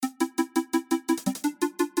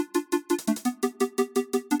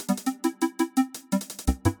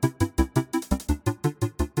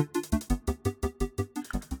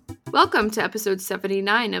Welcome to episode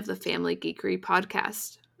 79 of the Family Geekery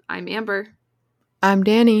podcast. I'm Amber. I'm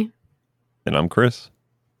Danny. And I'm Chris.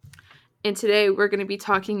 And today we're going to be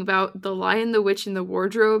talking about The Lion, the Witch, and the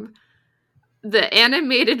Wardrobe, the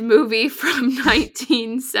animated movie from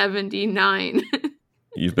 1979.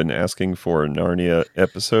 You've been asking for a Narnia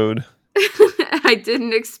episode. I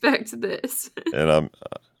didn't expect this. And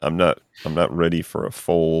I'm not ready for a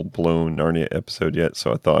full-blown Narnia episode yet,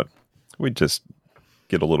 so I thought we'd just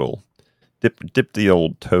get a little dip the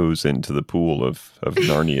old toes into the pool of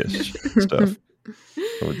Narnia stuff.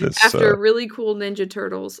 With this, After really cool Ninja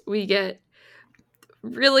Turtles, we get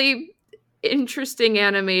really interesting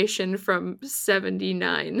animation from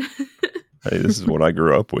 79. Hey, this is what I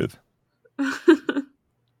grew up with.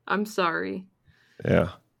 I'm sorry. Yeah.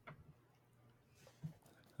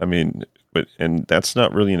 I mean, and that's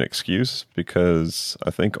not really an excuse because I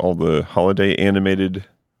think all the holiday animated,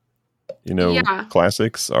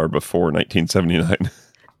 classics are before 1979.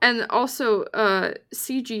 And also,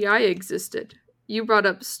 CGI existed. You brought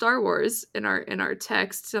up Star Wars in our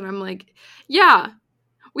texts, and I'm like, yeah,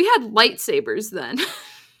 we had lightsabers then.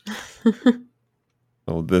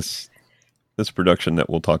 Well, this production that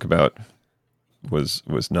we'll talk about was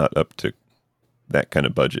not up to that kind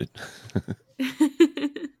of budget.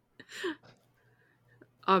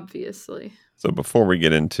 Obviously. So before we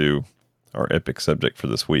get into our epic subject for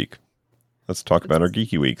this week, let's talk about our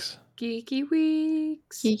Geeky Weeks. Geeky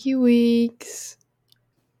Weeks. Geeky Weeks.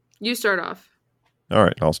 You start off. All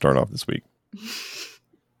right, I'll start off this week.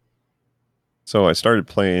 So I started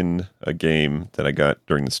playing a game that I got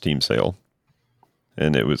during the Steam sale,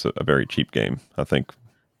 and it was a very cheap game. I think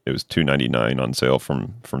it was $2.99 on sale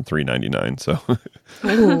from $3.99. So,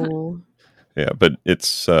 Oh, yeah, but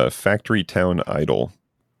it's Factory Town Idol.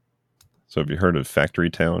 So have you heard of Factory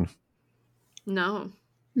Town? No.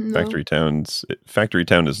 no. Factory Town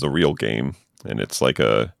is the real game, and it's like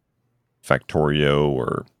a Factorio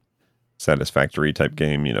or Satisfactory type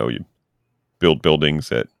game. You know, you build buildings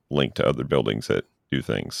that link to other buildings that do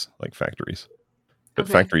things like factories. But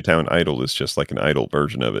Okay. Factory Town Idle is just like an idle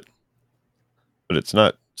version of it. But it's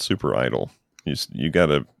not super idle. You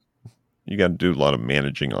gotta do a lot of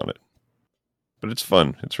managing on it. But it's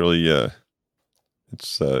fun. It's really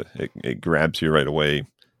it grabs you right away,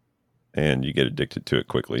 and you get addicted to it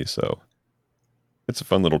quickly. So it's a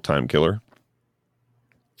fun little time killer.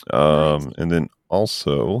 Nice. And then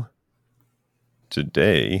also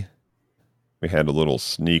today we had a little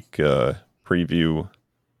sneak preview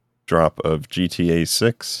drop of GTA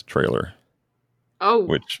 6 trailer, Oh.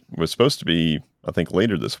 which was supposed to be, I think,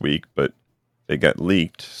 later this week, but it got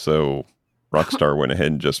leaked. So Rockstar went ahead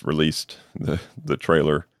and just released the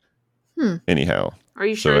trailer. Anyhow. Are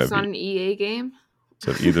you sure so it's not an EA game?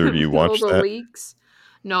 So have either of you watched All the that? leaks?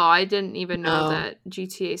 No, I didn't even know No. that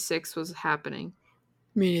GTA 6 was happening.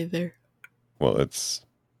 Me neither. Well, it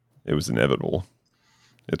was inevitable.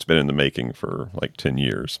 It's been in the making for like 10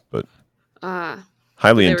 years, but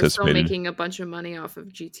highly They were still anticipated. making a bunch of money off of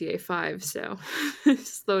GTA 5, so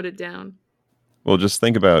slowed it down. Well, just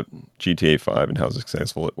think about GTA 5 and how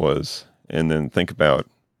successful it was, and then think about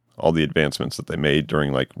all the advancements that they made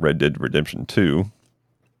during like Red Dead Redemption 2,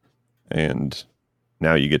 and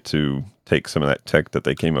now you get to take some of that tech that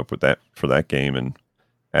they came up with for that game and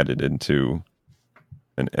add it into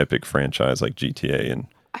an epic franchise like GTA. And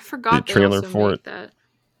I forgot The they trailer also for made it- that.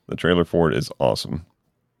 the trailer for it is awesome.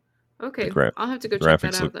 Okay, The I'll have to go check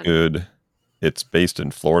that graphics out look then. good. It's based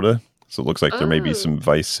in Florida, so it looks like there may be Oh. some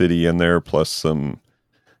Vice City in there, plus some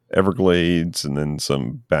Everglades, and then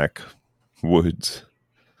some backwoods.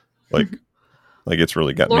 Like it's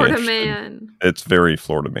really got me Florida interested. Man. It's very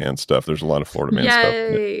Florida Man stuff. There's a lot of Florida Man stuff in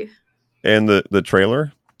it. Yay. And the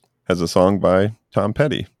trailer has a song by Tom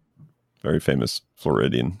Petty, very famous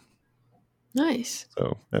Floridian. Nice.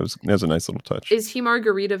 So that was a nice little touch. Is he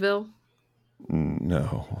Margaritaville?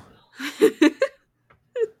 No.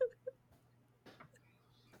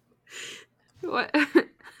 What?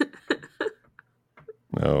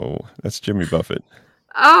 No, that's Jimmy Buffett,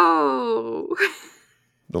 Oh.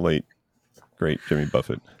 the late, great Jimmy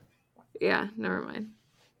Buffett. Yeah, never mind.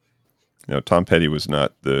 No, Tom Petty was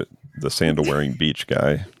not the sandal-wearing beach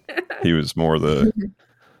guy. He was more the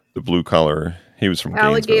blue collar. He was from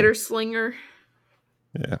Alligator slinger.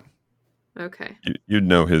 Gainesville. Yeah, Okay. you'd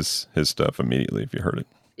know his stuff immediately if you heard it.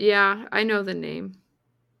 Yeah, I know the name.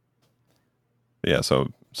 Yeah, so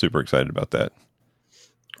super excited about that.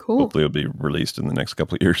 Cool. Hopefully it'll be released in the next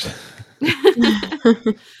couple of years.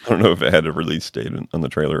 I don't know if it had a release date on the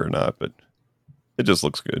trailer or not, but it just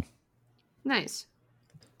looks good. Nice.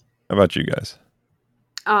 How about you guys?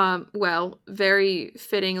 Well, very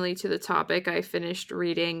fittingly to the topic, I finished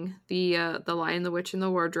reading the Lion, the Witch, and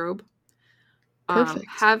the Wardrobe. Perfect.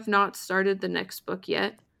 Have not started the next book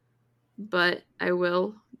yet, but I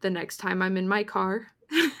will the next time I'm in my car.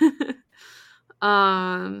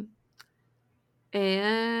 um,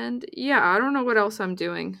 and yeah, I don't know what else I'm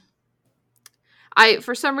doing.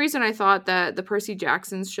 For some reason I thought that the Percy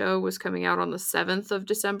Jackson's show was coming out on the 7th of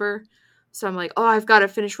December. So I'm like, oh, I've got to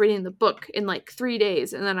finish reading the book in like 3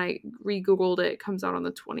 days, and then I re-googled it. It comes out on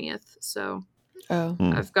the 20th, so Oh,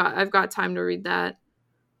 I've got time to read that.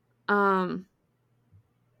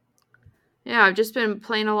 Yeah, I've just been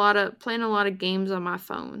playing a lot of games on my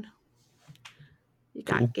phone. You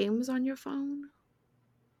got Cool. games on your phone?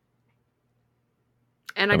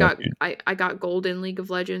 And How about you? I got gold in League of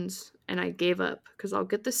Legends, and I gave up because I'll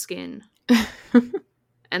get the skin,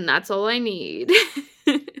 and that's all I need.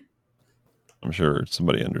 I'm sure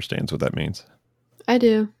somebody understands what that means. I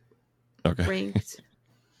do. Okay. Ranked.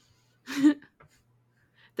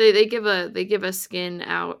 They give a skin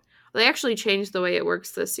out. They actually changed the way it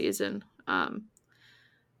works this season.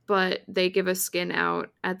 But they give a skin out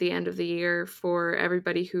at the end of the year for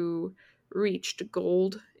everybody who reached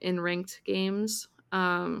gold in ranked games.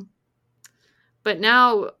 But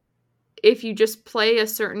now, if you just play a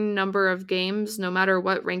certain number of games, no matter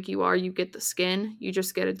what rank you are, you get the skin. You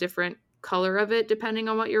just get a different color of it depending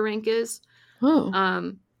on what your rank is.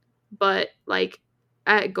 Oh, But like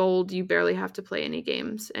at gold, you barely have to play any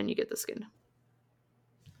games and you get the skin.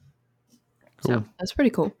 Cool. So that's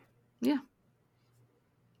pretty cool. yeah.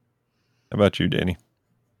 How about you, Danny?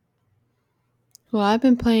 Well, I've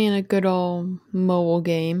been playing a good old mobile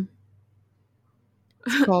game.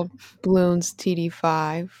 It's called Bloons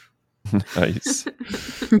TD5. Nice.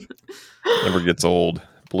 Never gets old.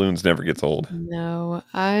 Balloons never gets old. No,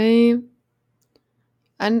 I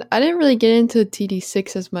didn't really get into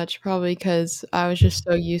TD6 as much, probably because I was just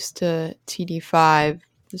so used to TD5,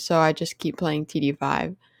 so I just keep playing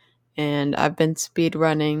TD5. And I've been speed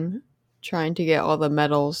running, trying to get all the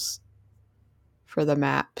medals for the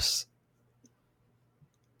maps.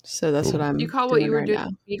 So that's Cool. what I'm You call what doing you were right doing now.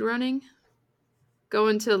 speed running?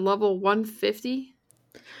 Going to level 150?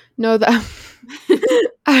 No, that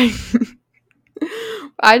I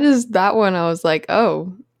I just that one I was like,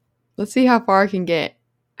 oh, let's see how far I can get.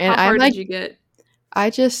 And How far did you get?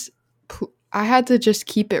 I had to just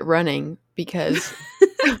keep it running because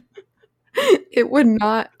I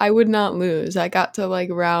would not lose. I got to like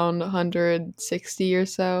round 160 or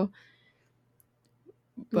so,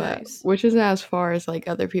 but Nice. which isn't as far as like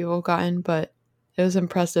other people have gotten, but it was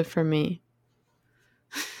impressive for me.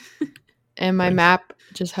 And my Nice. map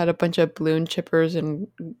just had a bunch of balloon chippers and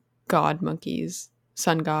god monkeys,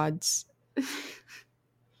 sun gods.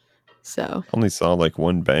 So Only saw like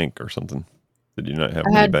one bank or something. Did you not have I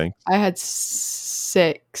many had banks? I had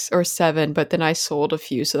 6 or 7, but then I sold a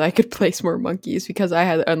few so that I could place more monkeys because I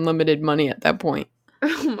had unlimited money at that point.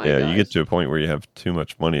 Oh my Yeah, gosh. you get to a point where you have too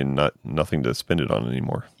much money and nothing to spend it on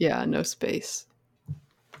anymore. Yeah, no space.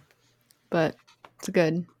 But it's a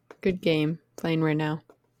good game playing right now.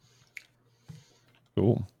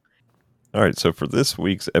 Cool. All right, so for this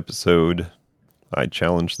week's episode, I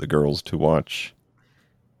challenged the girls to watch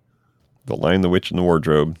The Lion, the Witch, and the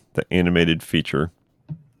Wardrobe, the animated feature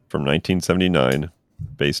from 1979,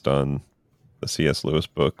 based on the C.S. Lewis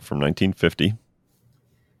book from 1950.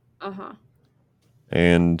 Uh-huh.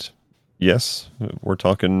 And yes, we're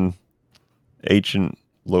talking ancient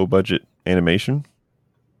low-budget animation.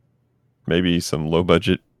 Maybe some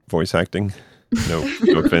low-budget voice acting. No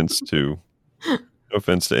offense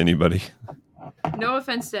to anybody. No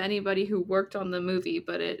offense to anybody who worked on the movie,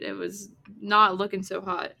 but it was not looking so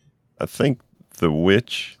hot. I think the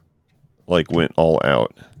witch went all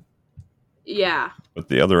out, Yeah. but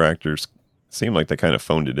the other actors seemed like they kind of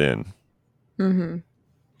phoned it in. Mm-hmm.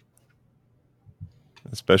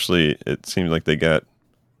 Especially, it seemed like they got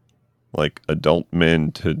like adult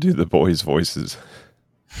men to do the boys' voices.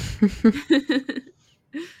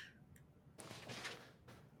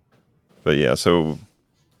 But yeah, so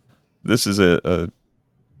this is a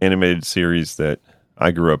animated series that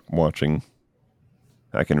I grew up watching.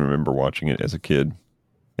 I can remember watching it as a kid,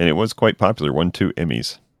 and it was quite popular. Won 2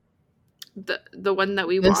 Emmys. The one that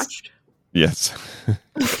we watched? Yes.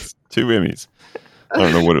 2 Emmys. I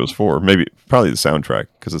don't know what it was for. Probably the soundtrack,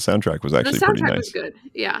 because the soundtrack was actually pretty nice. The soundtrack was good,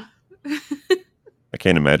 yeah. I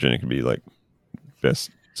can't imagine it could be like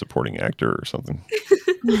best supporting actor or something.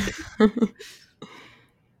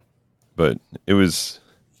 But it was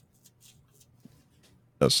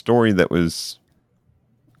a story that was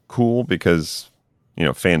cool because,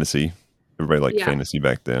 fantasy. Everybody liked fantasy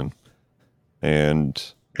back then.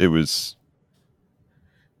 And it was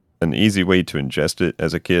an easy way to ingest it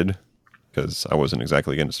as a kid because I wasn't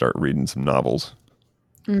exactly going to start reading some novels.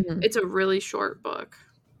 Mhm. It's a really short book.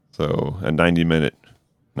 So a 90-minute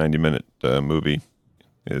movie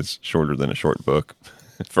is shorter than a short book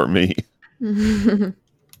for me.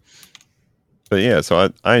 But yeah, so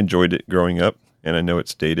I enjoyed it growing up, and I know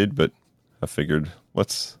it's dated, but I figured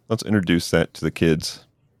let's introduce that to the kids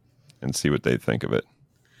and see what they think of it.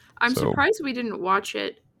 I'm So, surprised we didn't watch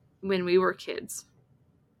it when we were kids.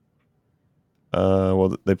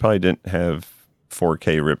 well, they probably didn't have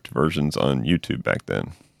 4K ripped versions on YouTube back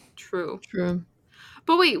then. True. True.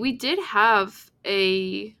 But wait, we did have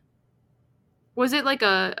a... Was it like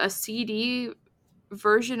a CD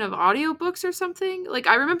version of audiobooks or something? Like,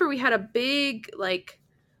 I remember we had a big, like,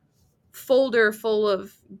 folder full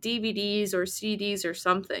of DVDs or CDs or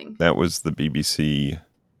something. That was the BBC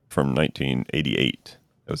from 1988.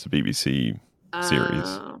 That was the BBC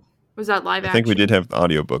series. Was that live I action? think we did have the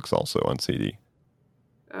audiobooks also on CD.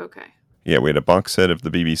 Okay. Yeah, we had a box set of the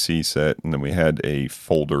BBC set, and then we had a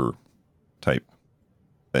folder type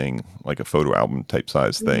thing, like a photo album type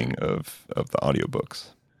size thing of the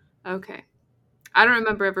audiobooks. Okay. I don't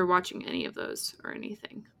remember ever watching any of those or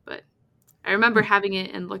anything, but I remember having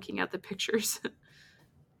it and looking at the pictures.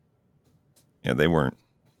 Yeah, they weren't.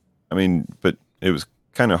 I mean, but it was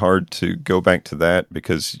kind of hard to go back to that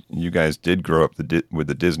because you guys did grow up with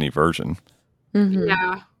the Disney version,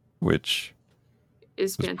 Yeah, which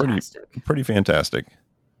is was fantastic. pretty fantastic.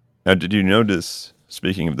 Now, did you notice,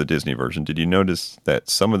 speaking of the Disney version, did you notice that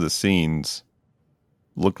some of the scenes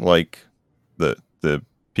looked like the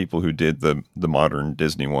people who did the modern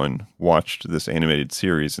Disney one watched this animated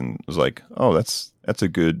series and was like, "Oh, that's a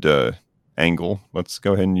good angle. Let's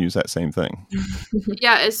go ahead and use that same thing."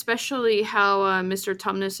 Yeah, especially how Mr.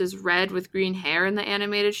 Tumnus is red with green hair in the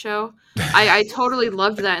animated show. I totally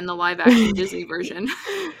loved that in the live action Disney version.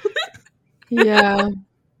 Yeah.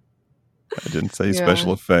 I didn't say Yeah.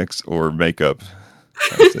 special effects or makeup.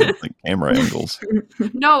 I said like camera angles.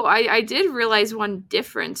 No, I did realize one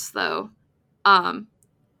difference though.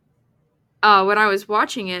 When I was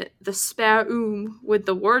watching it, the Spaum with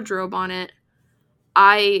the wardrobe on it,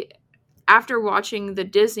 after watching the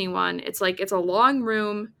Disney one, it's like it's a long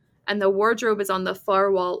room and the wardrobe is on the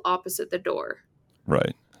far wall opposite the door.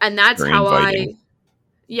 Right. And that's Very how inviting.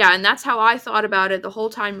 and that's how I thought about it the whole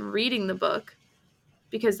time reading the book,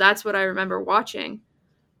 because that's what I remember watching.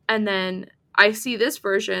 And then I see this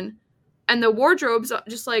version and the wardrobe's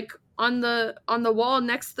just like on the wall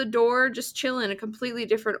next to the door, just chilling, a completely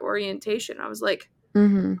different orientation. I was like,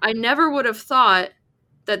 I never would have thought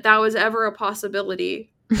that was ever a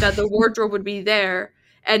possibility, that the wardrobe would be there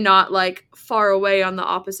and not like far away on the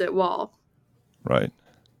opposite wall. Right.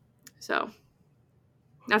 So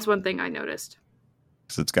that's one thing I noticed.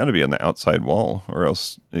 Because it's got to be on the outside wall or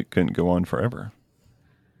else it couldn't go on forever.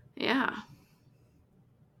 Yeah.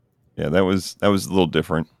 Yeah, that was a little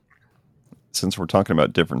different. Since we're talking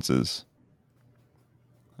about differences,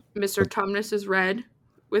 Mr. Tumnus is red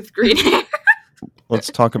with green hair. let's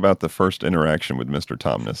talk about the first interaction with Mr.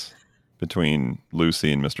 Tumnus between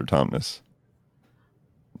Lucy and Mr. Tumnus.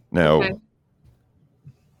 Now, Okay.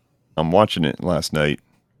 I'm watching it last night,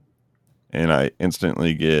 and I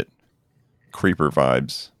instantly get creeper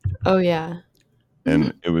vibes. Oh yeah.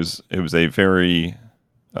 And it was a very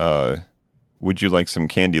would you like some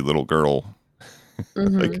candy, little girl?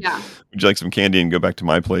 Like, Yeah. would you like some candy and go back to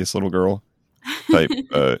my place, little girl? Type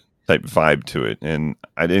vibe to it, and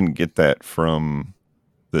I didn't get that from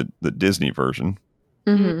the Disney version.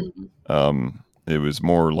 It was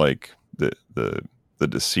more like the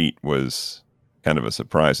deceit was kind of a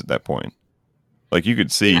surprise at that point. Like you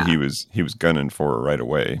could see he was gunning for her right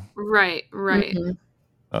away. Right.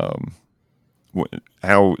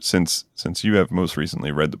 How since you have most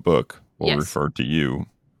recently read the book, we'll refer to you.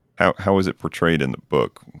 How was it portrayed in the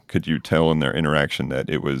book? Could you tell in their interaction that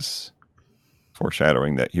it was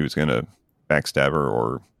foreshadowing that he was going to backstab her,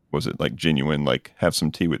 or was it like genuine, like have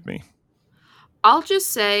some tea with me? I'll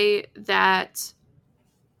just say that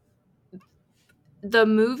the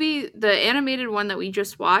movie, the animated one that we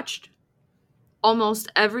just watched,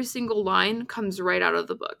 almost every single line comes right out of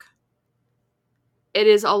the book. It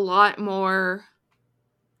is a lot more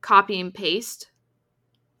copy and paste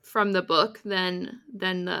from the book than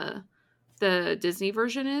the Disney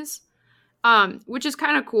version is, which is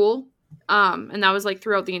kind of cool. And that was like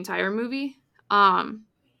throughout the entire movie.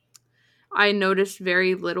 I noticed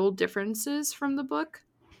very little differences from the book.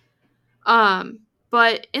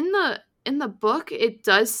 But in the book, it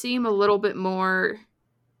does seem a little bit more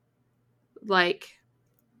like,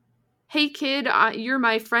 hey kid, you're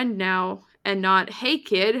my friend now, and not, hey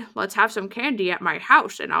kid, let's have some candy at my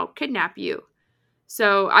house and I'll kidnap you.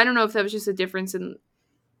 So I don't know if that was just a difference in,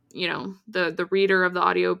 you know, the reader of the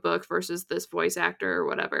audiobook versus this voice actor or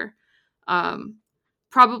whatever.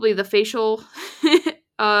 Probably the facial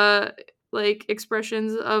like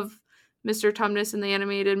expressions of Mr. Tumnus in the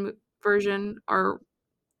animated version are,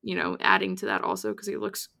 you know, adding to that also because he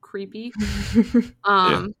looks creepy.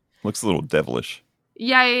 Yeah. Looks a little devilish.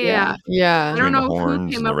 Yeah. Yeah. I don't Between the know who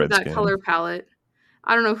horns came and the up with red that skin. color palette.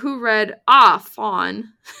 I don't know who read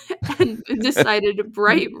fawn and decided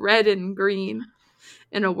bright red and green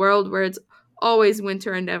in a world where it's always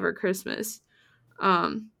winter and never Christmas.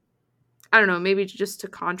 I don't know, maybe just to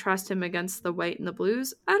contrast him against the white and the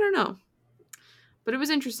blues. I don't know. But it was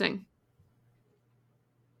interesting.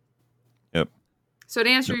 Yep. So to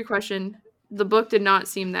answer your question, the book did not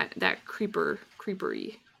seem that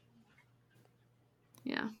creepery.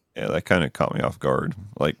 Yeah. Yeah, that kind of caught me off guard.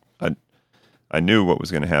 Like I knew what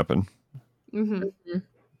was going to happen, Mm-hmm.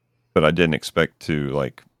 but I didn't expect to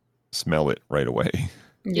like smell it right away.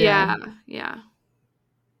 Yeah. Yeah,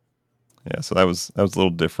 so that was a little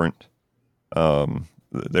different.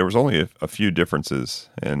 There was only a few differences,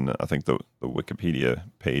 and I think the Wikipedia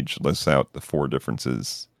page lists out the 4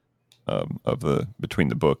 differences of the between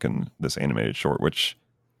the book and this animated short, which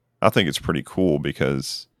I think is pretty cool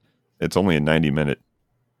because it's only a 90-minute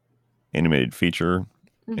animated feature,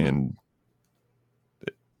 Mm-hmm. and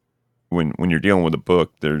when you're dealing with a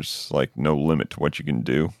book, there's like no limit to what you can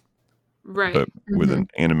do. Right. But with an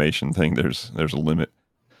animation thing, there's a limit.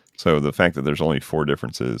 So the fact that there's only 4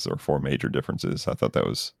 differences or 4 major differences, I thought that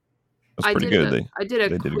was pretty good. They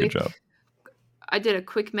did a good job. I did a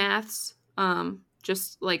quick maths,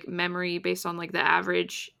 just like memory based on like the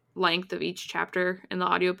average length of each chapter in the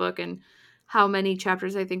audiobook and how many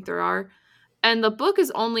chapters I think there are. And the book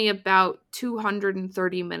is only about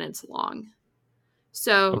 230 minutes long.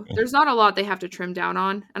 So there's not a lot they have to trim down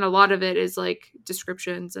on. And a lot of it is like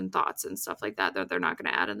descriptions and thoughts and stuff like that they're not going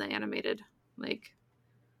to add in the animated. Like,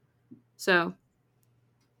 so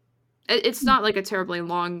it's not like a terribly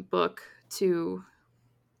long book to,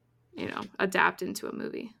 you know, adapt into a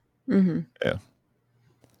movie. Mm-hmm. Yeah.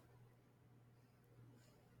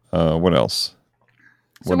 What else?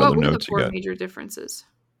 So what were the 4 major differences?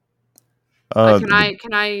 Can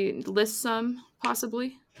I list some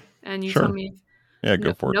possibly? And you tell me. Yeah,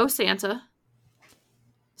 go for it. No Santa.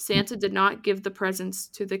 Santa did not give the presents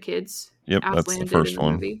to the kids. Yep, that's the first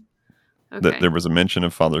one. Movie. Okay. There was a mention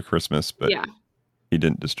of Father Christmas, but he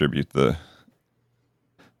didn't distribute the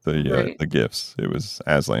gifts. It was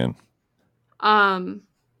Aslan. While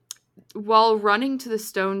running to the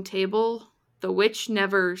stone table, the witch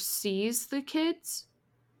never sees the kids.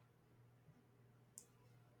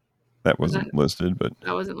 That wasn't listed, but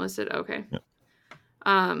that wasn't listed. Okay.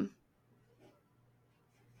 Yeah.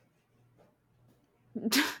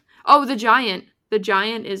 Oh, the giant. The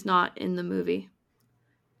giant is not in the movie.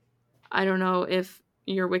 I don't know if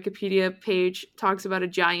your Wikipedia page talks about a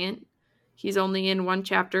giant. He's only in 1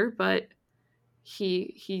 chapter, but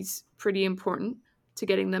he's pretty important to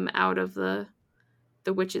getting them out of the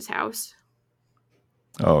witch's house.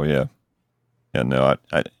 Oh yeah. Yeah, no,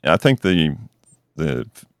 I think the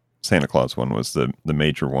Santa Claus one was the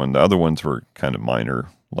major one. The other ones were kind of minor,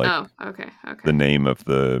 like okay. The name of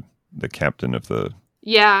the captain of the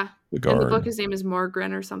the guard. In the book his name is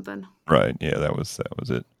Morgren or something. Right, yeah, that was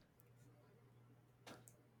it.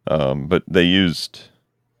 But they used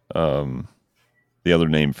the other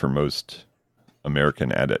name for most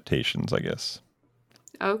American adaptations, I guess.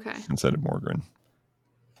 Okay. Instead of Morgren.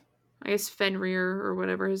 I guess Fenrir or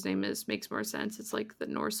whatever his name is makes more sense. It's like the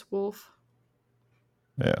Norse wolf.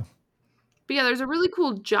 Yeah. But yeah, there's a really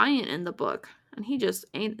cool giant in the book, and he just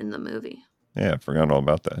ain't in the movie. Yeah, I forgot all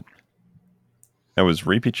about that. That was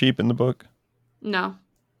Reepicheep in the book? No.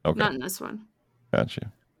 Okay. Not in this one.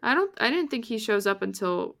 Gotcha. I didn't think he shows up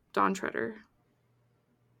until Dawn Treader.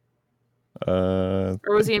 Or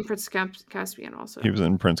was he in Prince Caspian also? He was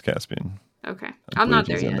in Prince Caspian. Okay. I'm not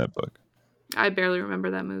there yet. In that book. I barely remember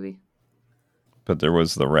that movie. But there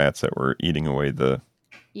was the rats that were eating away the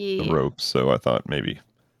ropes, so I thought maybe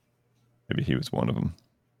he was one of them.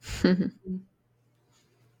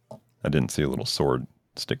 I didn't see a little sword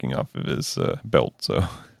sticking off of his belt, so.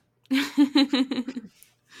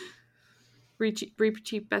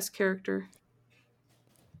 Reepicheep, best character.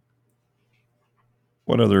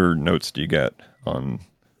 What other notes do you got on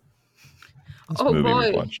this movie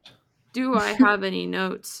we watched? Do I have any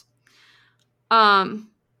notes?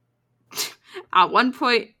 At one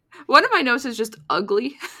point, one of my notes is just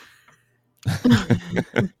ugly.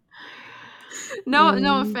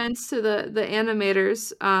 No offense to the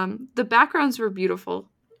animators. The backgrounds were beautiful.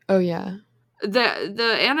 Oh yeah.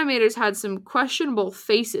 The animators had some questionable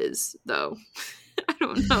faces, though. I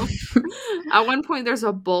don't know. At one point, there's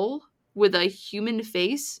a bull with a human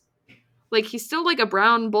face. Like, he's still like a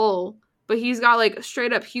brown bull, but he's got like a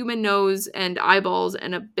straight up human nose and eyeballs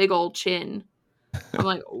and a big old chin. I'm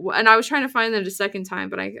like, and I was trying to find it a second time,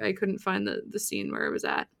 but I couldn't find the scene where it was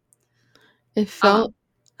at. It felt.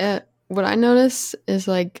 What I noticed is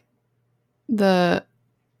like the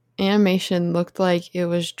animation looked like it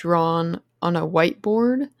was drawn on a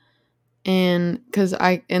whiteboard, and because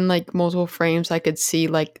I in like multiple frames I could see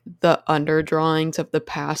like the under drawings of the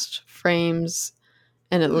past frames,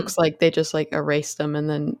 and it looks like they just like erased them, and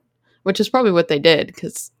then which is probably what they did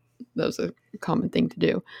because that was a common thing to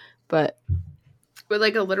do, but with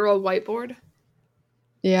like a literal whiteboard.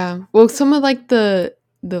 Yeah, well, some of like the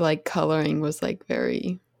like coloring was like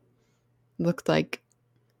very looked like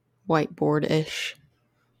whiteboard-ish,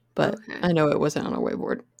 but Okay. I know it wasn't on a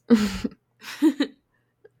whiteboard.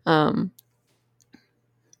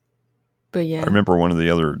 But yeah, I remember one of the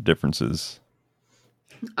other differences.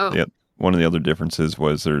 Oh, Yeah, one of the other differences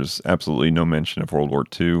was there's absolutely no mention of World War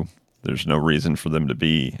II. There's no reason for them to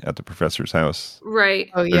be at the professor's house. right.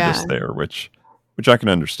 oh They're yeah, just there, which I can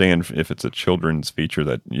understand if it's a children's feature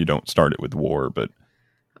that you don't start it with war, but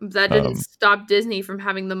That didn't stop Disney from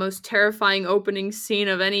having the most terrifying opening scene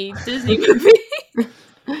of any Disney movie.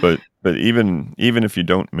 but even if you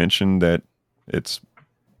don't mention that it's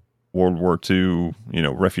World War II,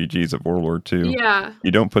 refugees of World War II, Yeah.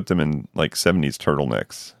 you don't put them in like 70s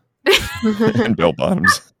turtlenecks and bell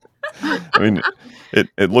bottoms. I mean,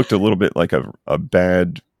 it looked a little bit like a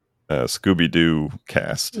bad Scooby-Doo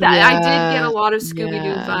cast. I did get a lot of Scooby-Doo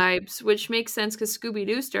yeah. vibes, which makes sense because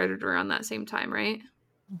Scooby-Doo started around that same time, right?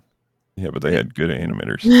 Yeah, but they had good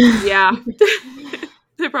animators. Yeah.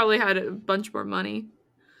 They probably had a bunch more money.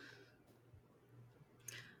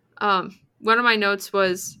 One of my notes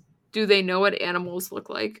was, do they know what animals look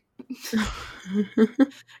like?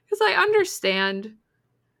 Because I understand,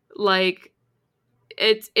 like,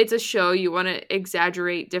 it's a show, you want to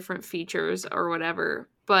exaggerate different features or whatever,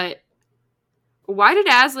 but why did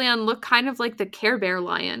Aslan look kind of like the Care Bear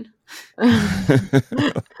lion?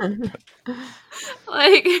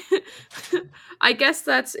 Like, I guess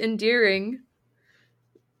that's endearing.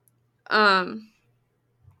 But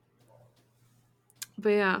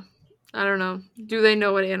yeah, I don't know. Do they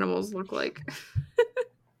know what animals look like?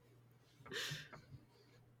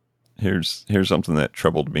 Here's something that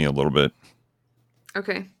troubled me a little bit.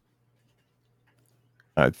 Okay.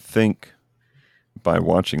 I think by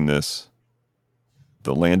watching this,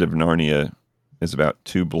 the land of Narnia is about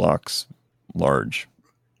 2 blocks large.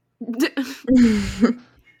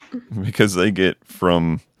 Because they get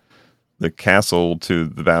from the castle to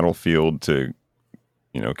the battlefield to,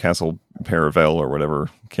 Castle Paravel or whatever.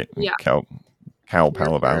 Yeah. Cal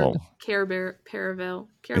Palaval. Care Bear, Paravel.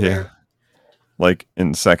 Care Yeah. Bear. Like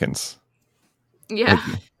in seconds. Yeah.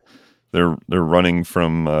 Like, they're running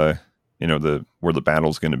from where the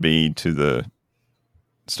battle's going to be to the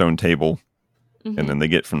stone table, and then they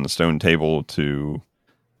get from the stone table to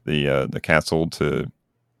the castle to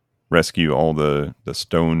rescue all the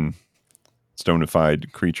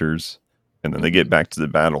stonified creatures, and then they get back to the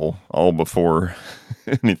battle all before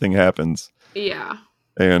anything happens. Yeah.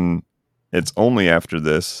 And it's only after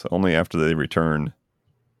they return,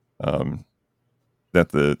 that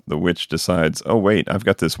the witch decides, oh wait, I've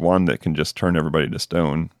got this wand that can just turn everybody to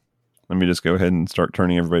stone. Let me just go ahead and start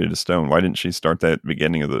turning everybody to stone. Why didn't she start that at the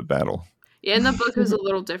beginning of the battle? Yeah, in the book it was a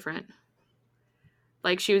little different.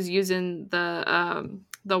 Like, she was using the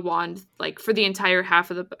wand like for the entire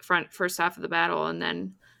first half of the battle, and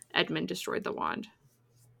then Edmund destroyed the wand.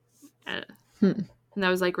 And that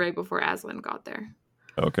was like right before Aslan got there.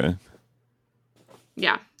 Okay.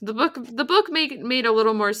 Yeah, the book made a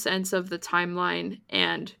little more sense of the timeline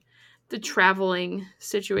and the traveling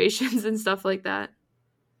situations and stuff like that.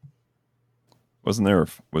 Was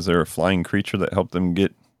there a flying creature that helped them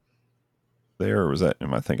get there, or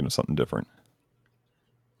am I thinking of something different?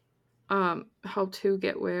 Helped who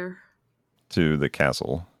get where? To the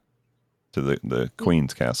castle, to the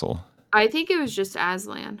queen's castle. I think it was just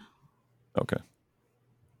Aslan. Okay.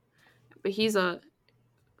 But he's a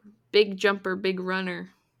big jumper, big runner.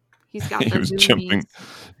 He's got the He was zoomies.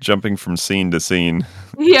 jumping from scene to scene.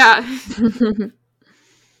 Yeah.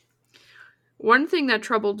 One thing that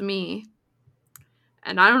troubled me,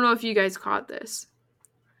 and I don't know if you guys caught this,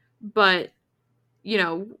 but,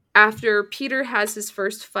 after Peter has his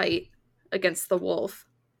first fight against the wolf,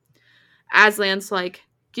 Aslan's like,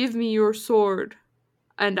 give me your sword.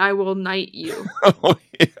 and I will knight you. Oh,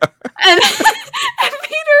 yeah. And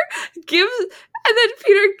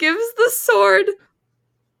Peter gives the sword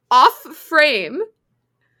off frame.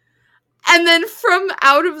 And then from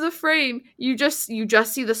out of the frame, you just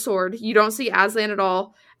see the sword. You don't see Aslan at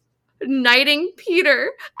all, knighting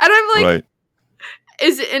Peter. And I'm like, Right.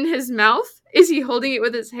 is it in his mouth? Is he holding it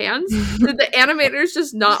with his hands? Did the animators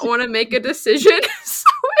just not want to make a decision? So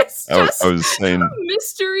it's just I was saying, a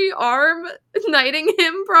mystery arm knighting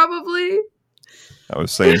him, probably. I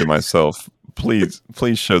was saying to myself, please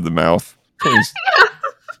show the mouth.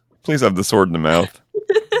 Please have the sword in the mouth.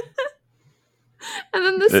 And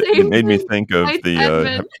then the same It made me thing think of with the.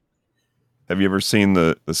 Edmund. Have you ever seen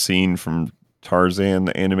the scene from Tarzan,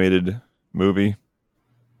 the animated movie?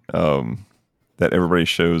 That everybody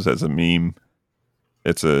shows as a meme.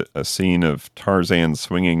 It's a scene of Tarzan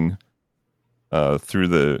swinging through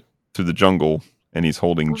the jungle, and he's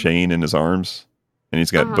holding Jane in his arms, and he's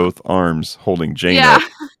got both arms holding Jane up,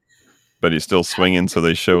 but he's still swinging. So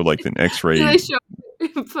they show like an X-ray. They show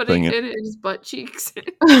him putting it in his butt cheeks.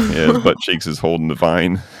 Yeah, his butt cheeks is holding the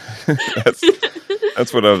vine.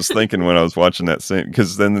 That's what I was thinking when I was watching that scene,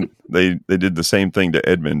 because then they did the same thing to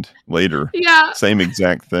Edmund later. Yeah, same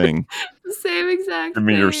exact thing. the same exact Give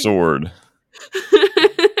me your sword.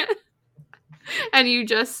 And you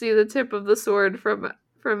just see the tip of the sword from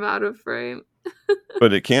out of frame.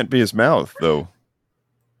 But it can't be his mouth, though,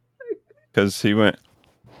 because he went,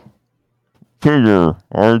 Peter,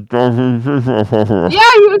 Yeah,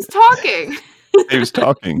 he was talking. He was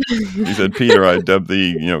talking. He said, Peter, I dubbed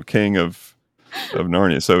thee, king of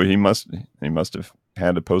Narnia. So he must have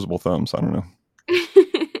had opposable thumbs. I don't know.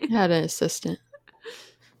 He had an assistant.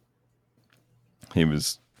 He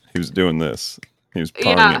was doing this. He was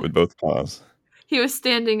pawing it with both paws. He was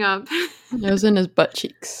standing up. It was in his butt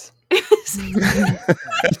cheeks. You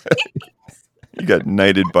got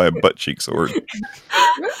knighted by a butt cheek sword.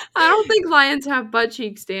 I don't think lions have butt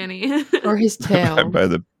cheeks, Danny. Or his tail. by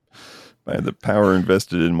the power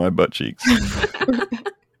invested in my butt cheeks.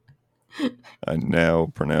 I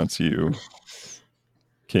now pronounce you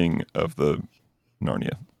king of the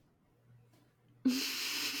Narnia.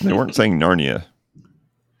 They weren't saying Narnia.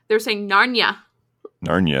 They're saying Narnia.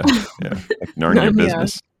 Narnia. Yeah. Like Narnia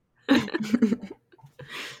business.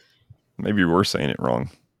 Maybe we're saying it wrong.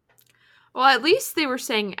 Well, at least they were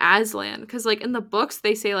saying Aslan, because like in the books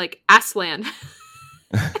they say like Aslan.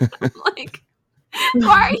 I'm like,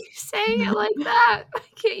 why are you saying it like that? Why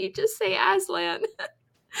can't you just say Aslan?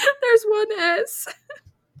 There's one S.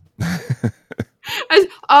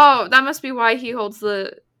 Oh, that must be why he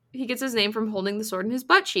gets his name from holding the sword in his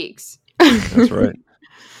butt cheeks. That's right.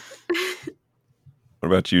 What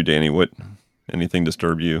about you, Danny? Anything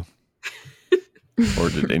disturb you? Or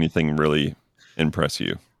did anything really impress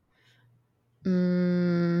you?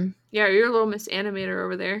 Yeah, you're a little Miss Animator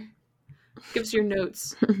over there. Give us your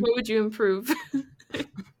notes. What would you improve?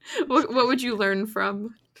 What would you learn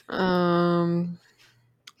from? I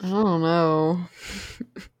don't know.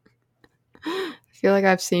 I feel like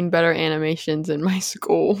I've seen better animations in my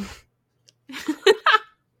school.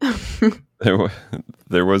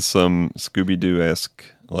 There was some Scooby-Doo-esque,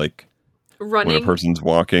 like running when a person's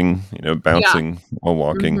walking, bouncing while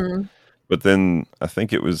walking. Mm-hmm. But then I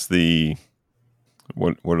think it was the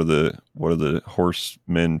what are the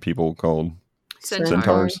horsemen people called?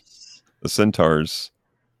 Centaurs. The centaurs,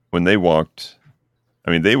 when they walked,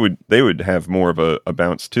 I mean they would have more of a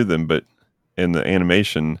bounce to them, but in the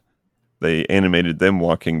animation they animated them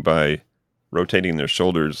walking by rotating their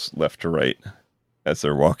shoulders left to right as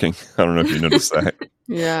they're walking. I don't know if you noticed that.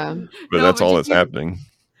 Yeah. But that's all that's happening.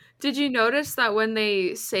 Did you notice that when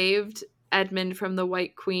they saved Edmund from the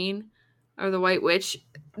White Queen or the White Witch,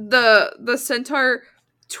 the centaur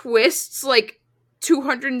twists like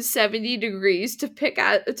 270 degrees to pick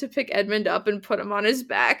Edmund up and put him on his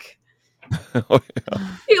back? Oh,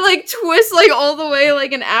 yeah. He like twists like all the way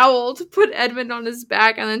like an owl to put Edmund on his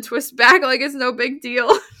back and then twist back like it's no big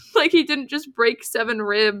deal. Like he didn't just break 7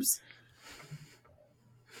 ribs.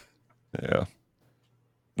 Yeah.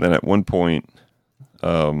 Then at one point,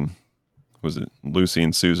 was it Lucy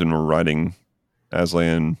and Susan were riding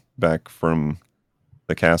Aslan back from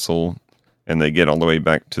the castle, and they get all the way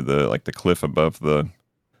back to the cliff above the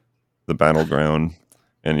battleground,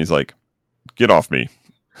 and he's like, "Get off me!"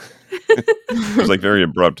 It was like very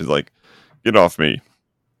abrupt. He's like, "Get off me!"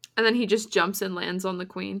 And then he just jumps and lands on the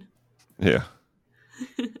queen. Yeah,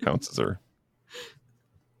 pounces her.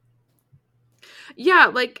 Yeah,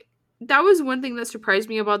 like that was one thing that surprised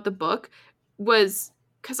me about the book, was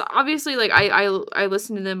because obviously like I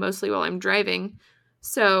listen to them mostly while I'm driving,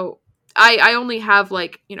 so I only have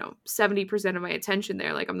 70% of my attention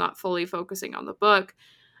there. Like I'm not fully focusing on the book.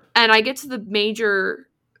 And I get to the major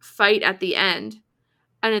fight at the end,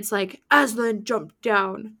 and it's like Aslan jumped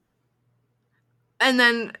down. And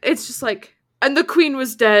then it's just like, and the queen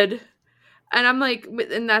was dead. And I'm like,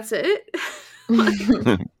 and that's it?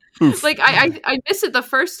 I missed it the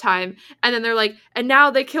first time, and then they're like, and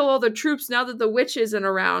now they kill all the troops now that the witch isn't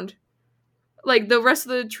around. Like the rest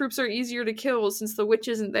of the troops are easier to kill since the witch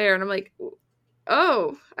isn't there. And I'm like,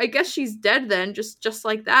 oh, I guess she's dead then, just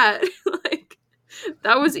like that. Like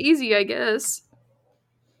that was easy, I guess.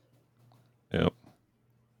 Yep.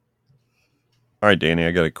 All right, Danny,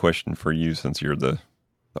 I got a question for you since you're the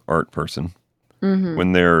art person. Mm-hmm.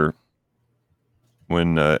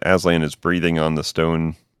 When Aslan is breathing on the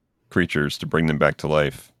stone creatures to bring them back to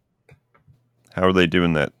life, how are they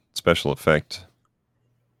doing that special effect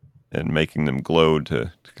and making them glow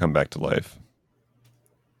to come back to life?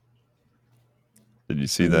 Did you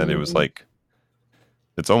see that? It was like,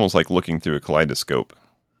 it's almost like looking through a kaleidoscope.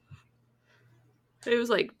 It was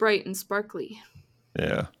like bright and sparkly.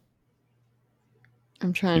 Yeah.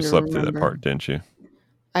 I'm trying to remember. You slept through that part, didn't you?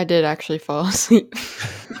 I did actually fall asleep.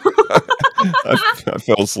 I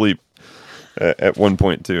fell asleep at one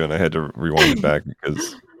point too, and I had to rewind it back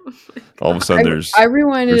because all of a sudden there's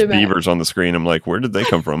beavers on the screen. I'm like, where did they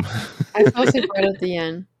come from? I fell asleep right at the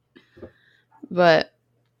end. But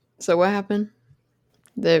so what happened?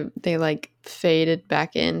 They like faded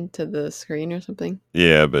back into the screen or something.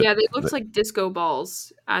 Yeah, but they looked like disco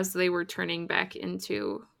balls as they were turning back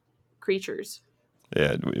into creatures.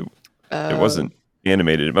 Yeah, it wasn't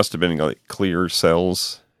animated. It must have been like clear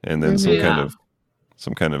cells, and then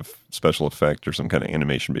some kind of special effect or some kind of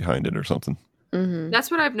animation behind it or something. Mm-hmm. That's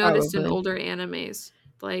what I've noticed in older animes.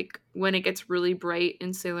 Like when it gets really bright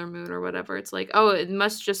in Sailor Moon or whatever, it's like, oh, it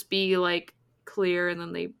must just be like clear, and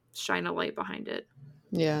then they shine a light behind it.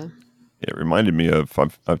 Yeah. It reminded me of,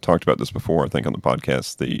 I've talked about this before, I think on the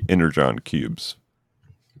podcast, the Energon cubes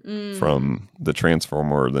from the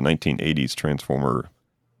Transformer, the 1980s Transformer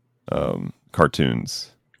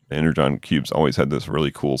cartoons. The Energon cubes always had this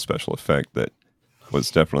really cool special effect that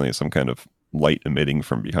was definitely some kind of light emitting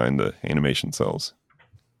from behind the animation cells.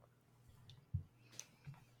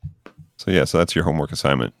 So that's your homework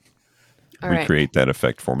assignment. All Recreate that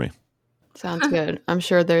effect for me. Sounds good. I'm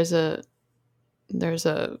sure there's a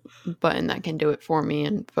button that can do it for me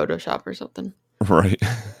in Photoshop or something. Right.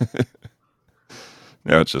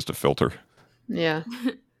 Now it's just a filter. Yeah.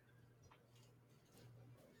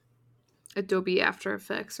 Adobe After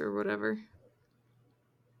Effects or whatever.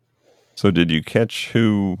 So did you catch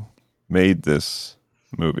who made this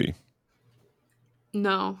movie?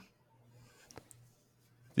 No.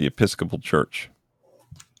 The Episcopal Church.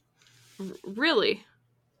 Really?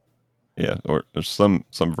 Yeah, or there's some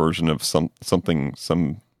version of something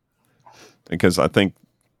because I think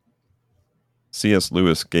C.S.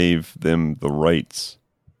 Lewis gave them the rights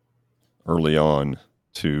early on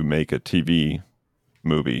to make a TV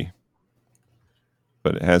movie,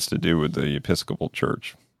 but it has to do with the Episcopal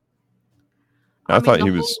Church. I thought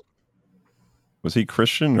he was he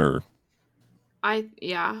Christian or?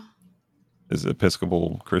 Yeah. Is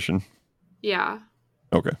Episcopal Christian? Yeah.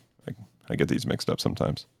 Okay, I get these mixed up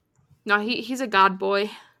sometimes. No, he's a God boy.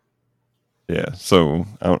 Yeah, so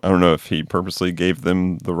I don't know if he purposely gave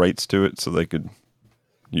them the rights to it so they could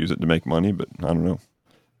use it to make money, but I don't know.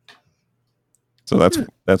 So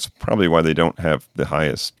that's probably why they don't have the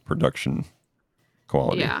highest production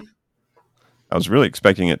quality. Yeah. I was really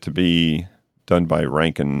expecting it to be done by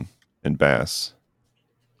Rankin and Bass.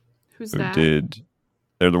 Who's that?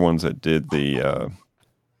 They're the ones that did the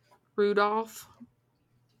Rudolph.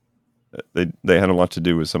 They had a lot to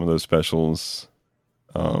do with some of those specials,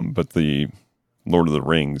 but the Lord of the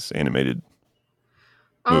Rings animated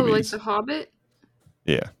movies. Like The Hobbit?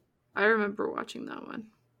 Yeah. I remember watching that one.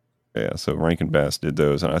 Yeah, so Rankin Bass did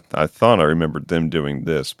those, and I thought I remembered them doing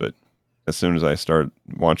this, but as soon as I started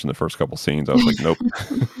watching the first couple scenes, I was like, nope.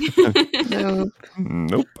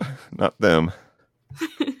 Nope, not them.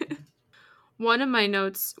 One of my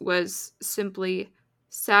notes was simply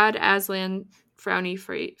sad Aslan frowny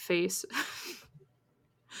face.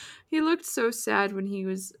 He looked so sad when he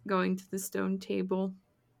was going to the stone table.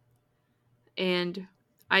 And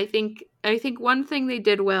I think one thing they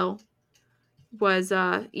did well was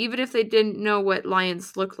even if they didn't know what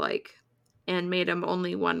lions look like and made them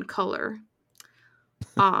only one color,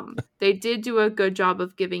 they did do a good job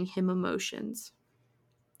of giving him emotions.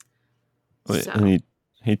 So. And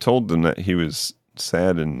he told them that he was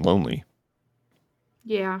sad and lonely.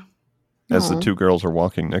 Yeah. As the two girls are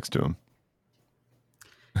walking next to him.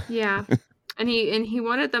 Yeah. And he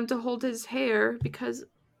wanted them to hold his hair because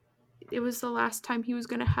it was the last time he was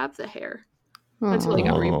going to have the hair until he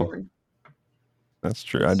got Oh. reborn. That's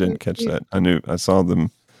true. I That's so didn't catch cute. that. I saw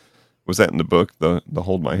them. Was that in the book? The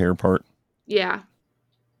hold my hair part? Yeah.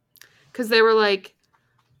 Because they were like,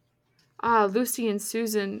 Lucy and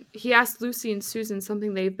Susan. He asked Lucy and Susan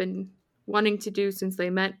something they've been wanting to do since they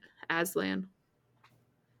met Aslan.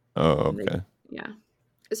 Oh, And okay. yeah.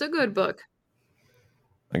 It's a good book.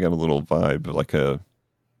 I got a little vibe like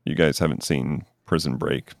you guys haven't seen Prison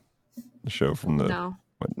Break, the show from the No.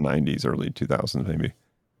 90s, early 2000s maybe.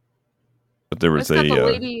 But there was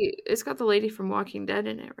It's got the lady from Walking Dead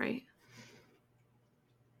in it, right?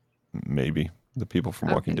 maybe the people from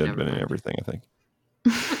Okay, Walking Dead have never been in mind. everything, I think.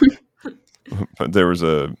 But there was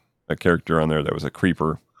a character on there that was a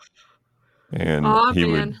creeper, and Aw, he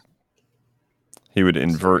man. would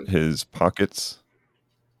invert Sorry. his pockets,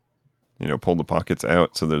 pull the pockets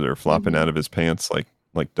out so that they're flopping out of his pants like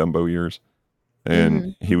Dumbo ears,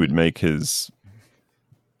 and he would make his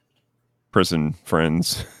prison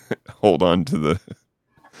friends hold on to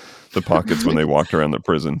the pockets when they walked around the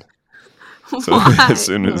prison. So Why? as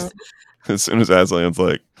soon as Aslan's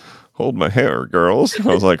like, hold my hair, girls,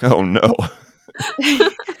 I was like, oh no.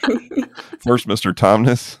 First Mr.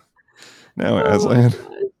 Tomness, now Oh my Aslan.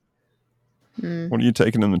 God. What are you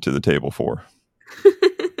taking them to the table for?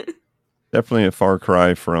 Definitely a far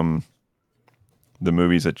cry from the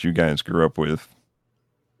movies that you guys grew up with.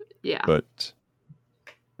 Yeah. But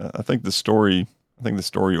I think the story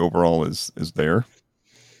overall is there.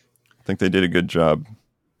 I think they did a good job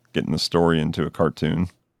getting the story into a cartoon.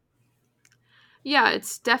 Yeah,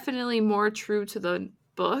 it's definitely more true to the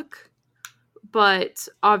book, but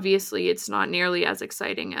obviously it's not nearly as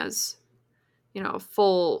exciting as, a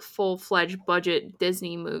full-fledged budget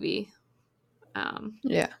Disney movie.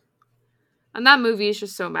 Yeah. And that movie is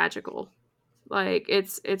just so magical. Like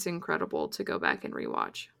it's incredible to go back and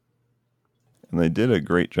rewatch. And they did a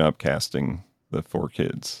great job casting the 4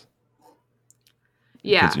 kids.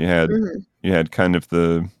 Yeah. Because you had kind of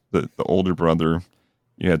the older brother,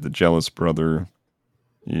 you had the jealous brother,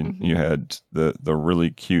 you had the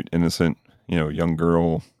really cute, innocent, young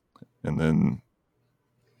girl, and then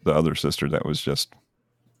the other sister that was just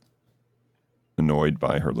annoyed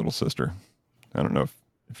by her little sister. I don't know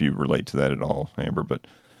if you relate to that at all, Amber, but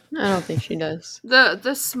I don't think she does.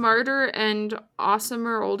 The smarter and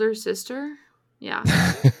awesomer older sister. Yeah.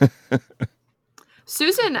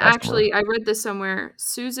 Susan, actually, I read this somewhere.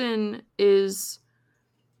 Susan is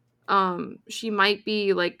she might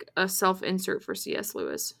be like a self-insert for C.S.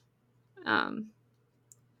 Lewis.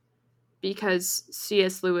 Because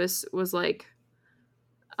C.S. Lewis was like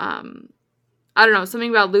I don't know, something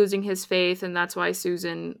about losing his faith, and that's why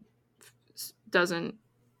Susan doesn't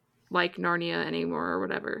like Narnia anymore or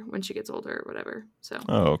whatever when she gets older or whatever. So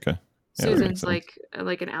okay. Yeah, Susan's like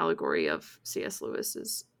an allegory of C.S.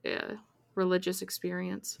 Lewis's religious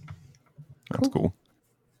experience. That's cool.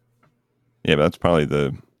 Yeah, but that's probably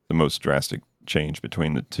the most drastic change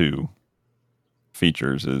between the two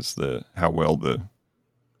features is how well the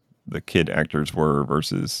kid actors were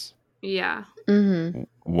versus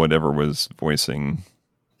whatever was voicing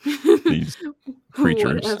these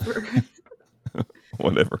creatures.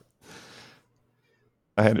 Whatever.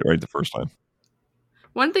 I had it right the first time.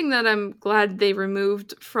 One thing that I'm glad they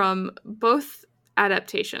removed from both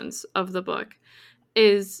adaptations of the book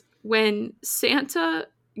is when Santa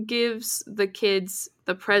gives the kids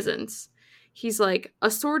the presents, he's like, a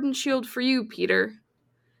sword and shield for you, Peter.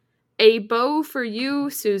 A bow for you,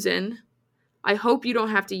 Susan. I hope you don't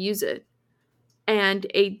have to use it. And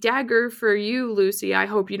a dagger for you, Lucy. I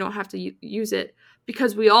hope you don't have to use it.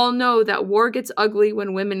 Because we all know that war gets ugly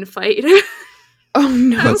when women fight. Oh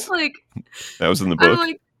no. I was like, that was in the book? I'm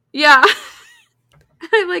like, yeah.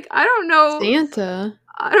 I don't know. Santa.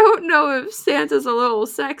 I don't know if Santa's a little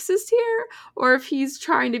sexist here, or if he's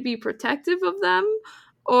trying to be protective of them,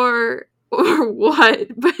 or what.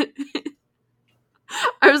 But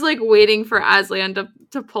I was like waiting for Aslan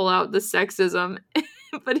to pull out the sexism,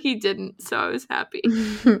 but he didn't, so I was happy.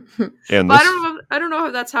 And but I don't know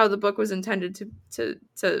if that's how the book was intended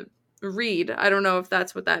to read. I don't know if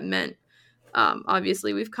that's what that meant.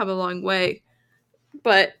 Obviously, we've come a long way,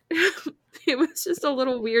 but it was just a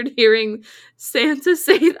little weird hearing Santa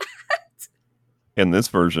say that. In this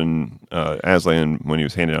version, Aslan, when he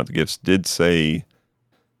was handing out the gifts, did say,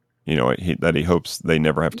 that he hopes they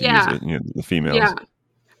never have to use it. The females. Yeah,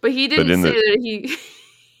 but he didn't say that he.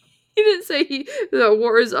 He didn't say the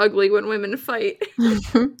war is ugly when women fight.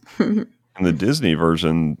 In the Disney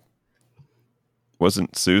version,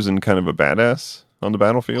 wasn't Susan kind of a badass on the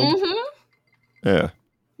battlefield? Mm-hmm. Yeah.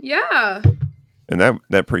 Yeah. And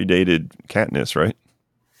that predated Katniss, right?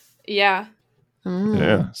 Yeah.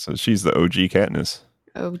 Yeah. So she's the OG Katniss.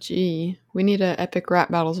 Oh, gee. We need a epic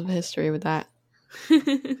rap battles of history with that.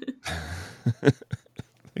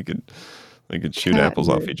 They could shoot apples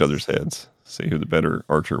off each Katniss. other's heads. See who the better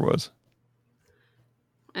archer was.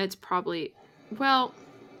 It's probably, well,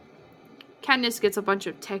 Katniss gets a bunch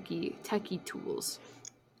of techie tools.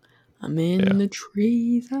 I'm in the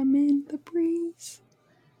trees. I'm in the breeze.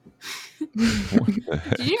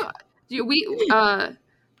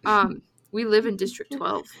 We live in District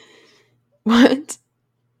 12. What?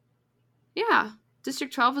 Yeah,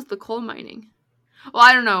 District 12 is the coal mining. Well,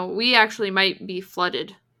 I don't know. We actually might be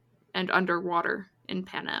flooded and underwater in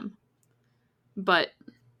Pan Am. But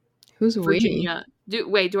Who's Virginia.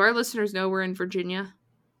 Do our listeners know we're in Virginia?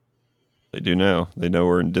 They do now. They know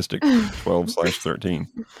we're in District 12/13.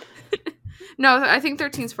 No, I think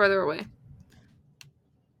 13's farther away.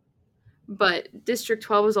 But District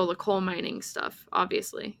 12 is all the coal mining stuff,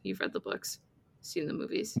 obviously. You've read the books, seen the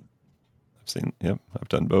movies. I've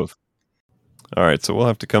done both. All right, so we'll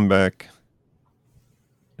have to come back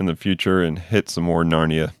in the future and hit some more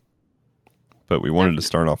Narnia. But we wanted to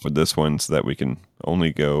start off with this one so that we can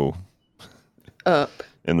only go up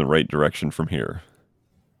in the right direction from here.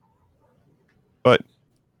 But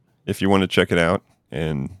if you want to check it out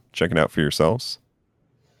and check it out for yourselves,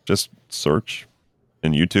 just search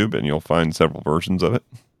in YouTube and you'll find several versions of it.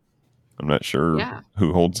 I'm not sure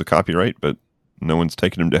who holds the copyright, but no one's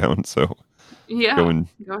taken them down, so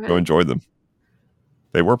go enjoy them.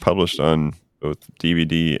 They were published on both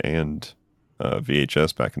DVD and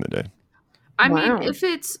VHS back in the day. I mean, if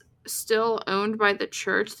it's still owned by the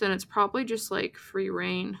church, then it's probably just like free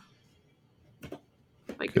reign.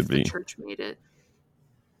 Like if the church made it.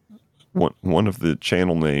 One of the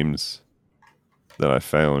channel names that I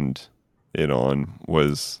found it on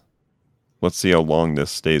was, let's see how long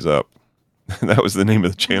this stays up. That was the name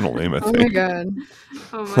of the channel name, I think. Oh my god.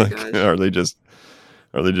 Oh my gosh.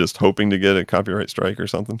 Are they just hoping to get a copyright strike or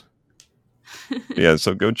something? Yeah,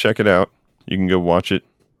 so go check it out. You can go watch it,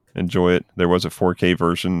 enjoy it. There was a 4K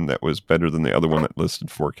version that was better than the other one that listed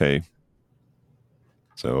 4K.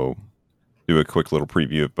 So do a quick little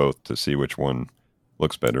preview of both to see which one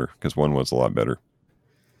looks better, because one was a lot better.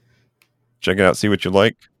 Check it out, see what you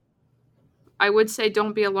like. I would say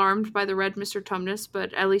don't be alarmed by the red Mr. Tumnus,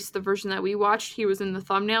 but at least the version that we watched, he was in the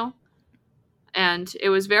thumbnail. And it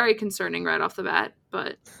was very concerning right off the bat,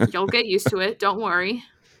 but you'll get used to it. Don't worry.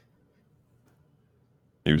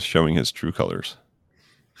 He was showing his true colors.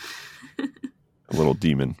 A little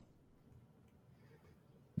demon.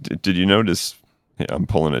 Did you notice? I'm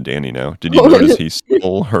pulling a Danny now. Did you notice he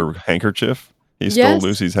stole her handkerchief? He stole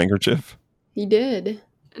Lucy's handkerchief. He did.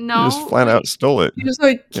 No. He just flat out stole it. He was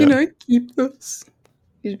like, can I keep this?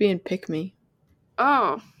 He was being pick me.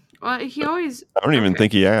 Oh. Well, he always... I don't even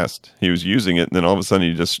think he asked. He was using it, and then all of a sudden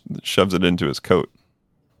he just shoves it into his coat.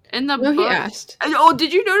 In the book, he asked. Oh,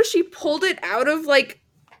 did you notice she pulled it out of, like,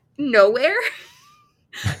 nowhere?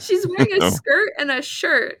 She's wearing a skirt and a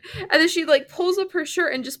shirt. And then she, like, pulls up her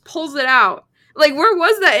shirt and just pulls it out. Like, where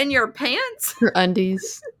was that? In your pants? Her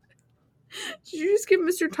undies. Did you just give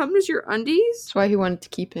Mr. Tumnus your undies? That's why he wanted to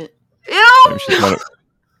keep it. Ew! Maybe she's not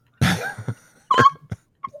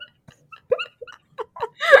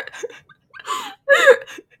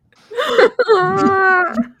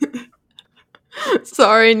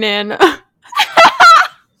Sorry, Nana.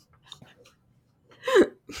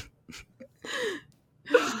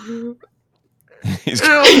 He's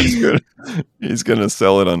gonna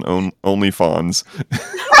sell it on OnlyFans.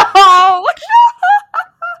 Oh!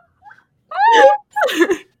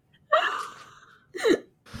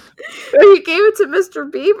 He gave it to Mr.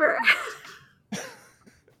 Bieber.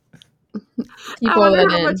 I wonder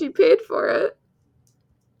how much he paid for it.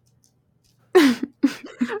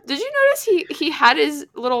 Did you notice he had his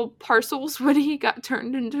little parcels when he got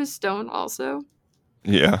turned into stone also?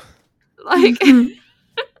 Yeah. Like...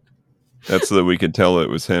 That's so that we could tell it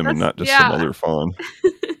was him and not just some other fawn.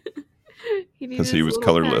 Because he was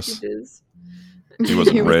colorless. Packages. He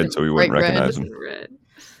wasn't red, so we wouldn't recognize him.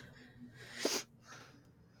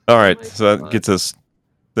 All right, so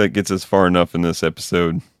that gets us far enough in this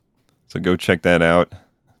episode. So go check that out.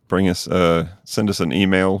 Send us an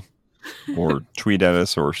email, or tweet at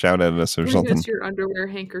us, or shout at us, or something. Bring us your underwear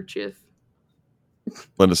handkerchief.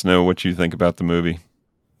 Let us know what you think about the movie.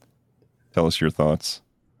 Tell us your thoughts.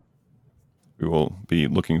 We will be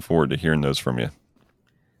looking forward to hearing those from you.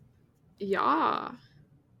 Yeah.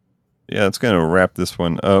 Yeah, it's going to wrap this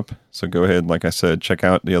one up. So go ahead, like I said, check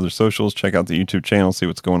out the other socials, check out the YouTube channel, see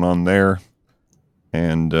what's going on there.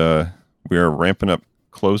 And we are ramping up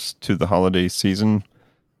close to the holiday season.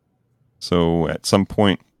 So at some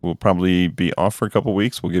point, we'll probably be off for a couple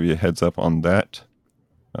weeks. We'll give you a heads up on that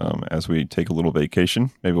as we take a little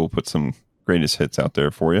vacation. Maybe we'll put some greatest hits out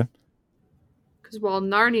there for you. Because while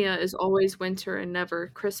Narnia is always winter and never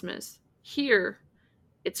Christmas, here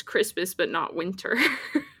it's Christmas but not winter.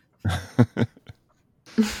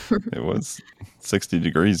 It was 60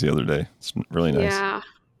 degrees the other day. It's really nice. Yeah.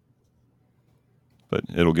 But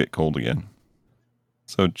it'll get cold again.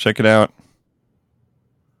 So check it out.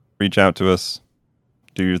 Reach out to us.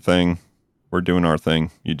 Do your thing. We're doing our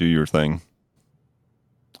thing. You do your thing.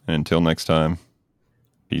 And until next time,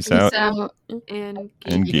 peace out and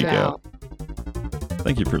geek out.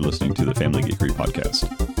 Thank you for listening to the Family Geekery podcast.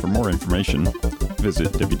 For more information, visit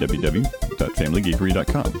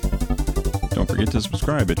www.familygeekery.com. Don't forget to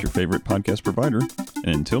subscribe at your favorite podcast provider.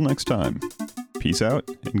 And until next time, peace out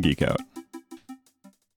and geek out.